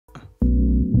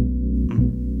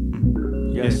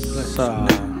Yes,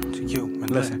 listening to you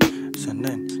and listening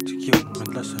to you and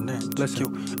listening to you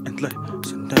and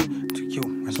listening to you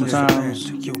and sometimes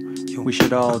to you. we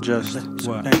should all just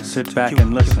sit back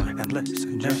and listen and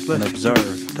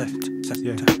observe.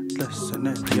 You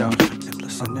know,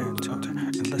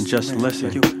 and just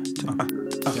listen.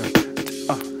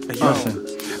 Listen.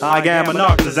 I am an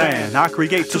artisan, I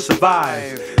create to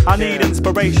survive. I need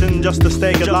inspiration just to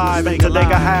stay alive. And today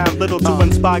I have little to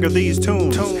inspire these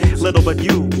tunes. Little but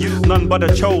you, none but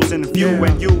a chosen few.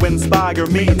 And you inspire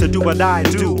me to do what I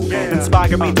do.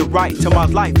 Inspire me to write till my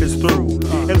life is through.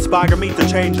 Inspire me to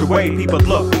change the way people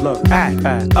look at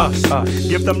us.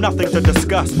 Give them nothing to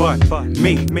discuss but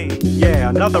me. Yeah,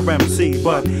 another MC,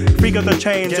 but figure the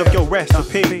change of your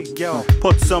recipe.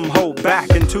 Put some hope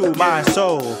back into my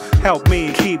soul. Help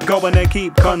me keep going and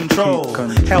keep control.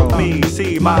 Help me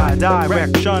see my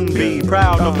direction. Be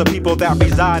proud of the people that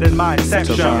reside in my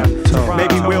section.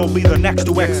 Maybe we'll be the next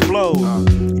to explode.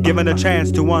 Given a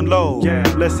chance to unload.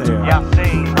 Listen,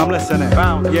 I'm listening.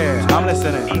 Yeah, I'm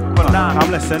listening. I'm listening. I'm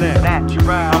listening.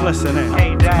 I'm listening.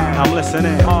 I'm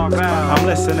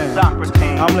listening.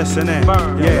 I'm listening.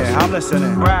 Yeah, I'm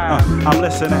listening. I'm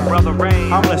listening.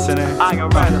 I'm listening.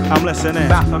 I'm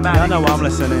listening. I know I'm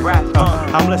listening.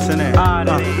 I'm listening.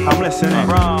 I'm listening.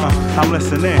 I'm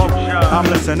listening. I'm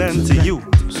listening to you.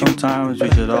 Sometimes we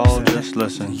should all just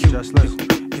listen.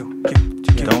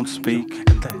 Don't speak.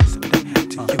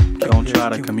 Don't try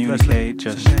to communicate.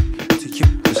 Just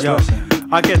listen.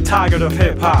 I get tired of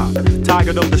hip-hop,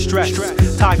 tired of the stress,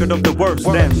 tired of the worst,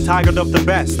 then tired of the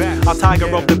best. I'm tired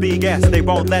of the BS, they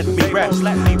won't let me rest.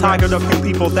 Tired of you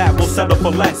people that will settle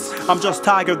for less. I'm just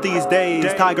tired these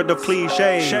days, tired of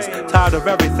cliches, tired of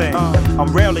everything.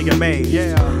 I'm rarely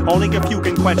amazed. Only if you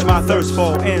can quench my thirst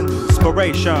for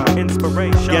inspiration.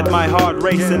 Get my heart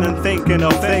racing and thinking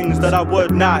of things that I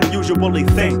would not usually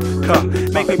think.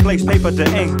 Make me place paper to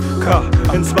ink.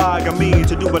 Inspire me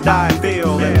to do what I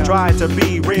feel and try to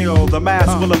be real. The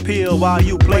mask will appeal while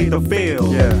you play the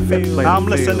field. I'm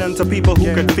listening to people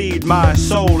who can feed my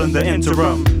soul in the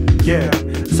interim. Yeah,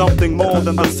 something more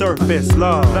than the surface.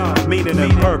 Love, meaning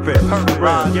and purpose. I'm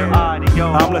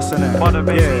listening.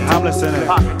 Yeah, I'm listening.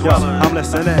 I'm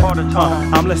listening.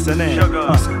 I'm listening.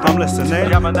 I'm listening.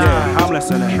 Yeah, I'm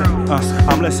listening.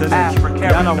 I'm listening.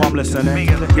 Yeah, I know I'm listening.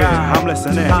 Yeah, I'm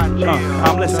listening.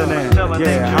 I'm listening.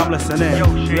 Yeah, I'm listening.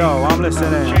 Yo, I'm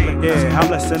listening. Yeah, I'm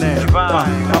listening.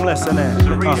 I'm listening.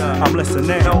 I'm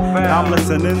listening. I'm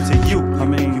listening to you. I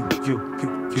mean, you.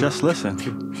 Just listen.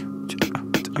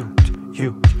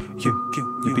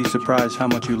 You'd be surprised how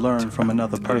much you learn from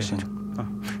another person.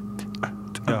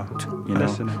 You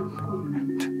know?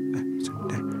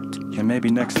 And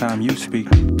maybe next time you speak,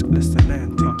 if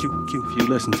you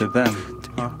listen to them,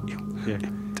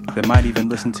 they might even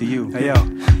listen to you. Hey, yo,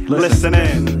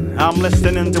 listening. I'm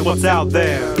listening to what's out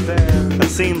there. It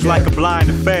seems like a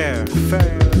blind affair.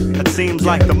 It seems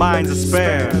like the minds are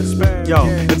spare. Yo,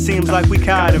 it seems like we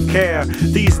kind of care.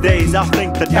 These days I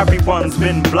think that everyone's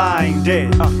been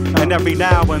blinded. And every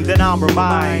now and then I'm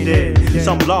reminded.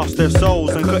 Some lost their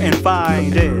souls and couldn't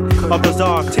find it. Others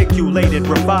articulated,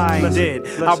 refined it.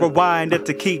 I rewind it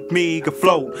to keep me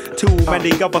afloat. Too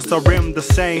many of us are in the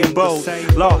same boat.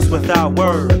 Lost without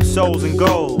words, souls and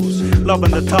goals.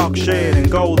 Loving to talk shit and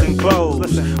golden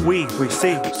clothes. We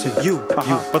see to you.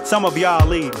 But some of y'all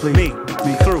lead me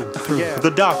through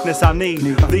the darkness. I need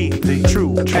the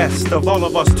true test of all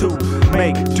of us to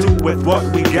make do with what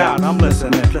we got. I'm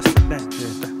listening.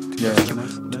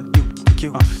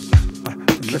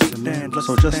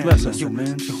 So just listen.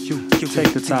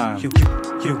 Take the time.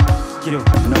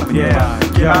 And open your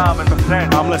mind.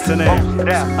 I'm listening. I'm listening.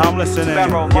 Yeah, I'm listening. You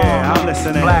know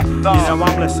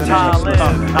I'm listening.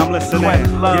 I'm listening.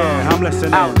 Yeah, I'm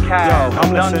listening. Yo,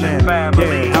 I'm listening.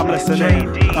 Yeah, I'm listening.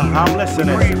 I'm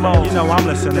listening. You know I'm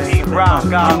listening.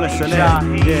 I'm listening.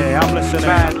 Yeah, I'm listening.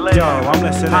 Yo, I'm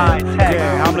listening.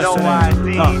 Yeah, I'm listening.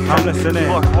 I'm listening.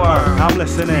 I'm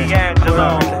listening. Yeah,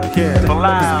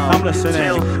 I'm listening. I'm listening.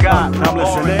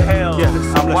 Yeah,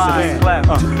 I'm listening. I'm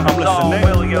listening.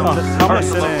 I'm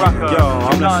listening. Yo,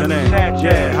 I'm listening.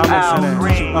 Yeah, I'm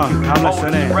listening. I'm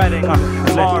listening.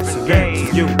 Listen.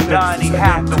 You, Donnie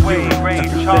Hathaway, Ray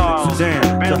Charles,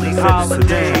 Billie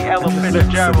Holiday, Ella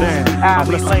Fitzgerald,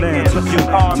 Allie Lincoln,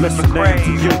 Carmen McRae,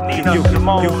 Nina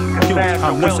Simone,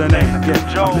 Cassandra Wilson,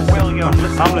 Joe Williams,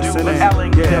 I'm listening.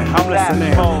 Ellington, I'm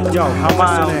listening. Yo, I'm listening.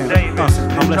 Miles Davis,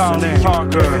 I'm listening. Charlie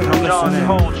Parker, John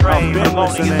Coltrane, I've been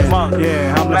listening.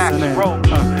 Yeah, I'm listening.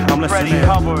 I'm listening.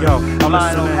 Yo, I'm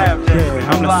listening. Yeah,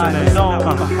 I'm listening.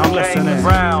 I'm listening.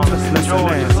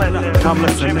 I'm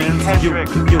listening to you.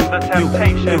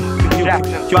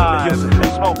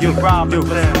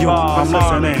 I'm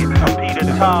listening.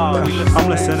 I'm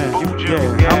listening.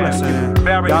 Yeah, I'm listening.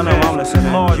 Y'all know I'm listening.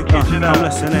 I'm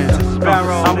listening.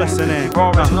 I'm listening.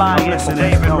 I'm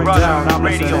listening. Going down. I'm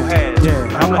listening.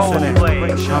 Yeah, I'm listening.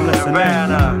 I'm listening.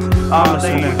 I'm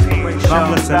listening.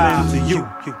 I'm listening to you.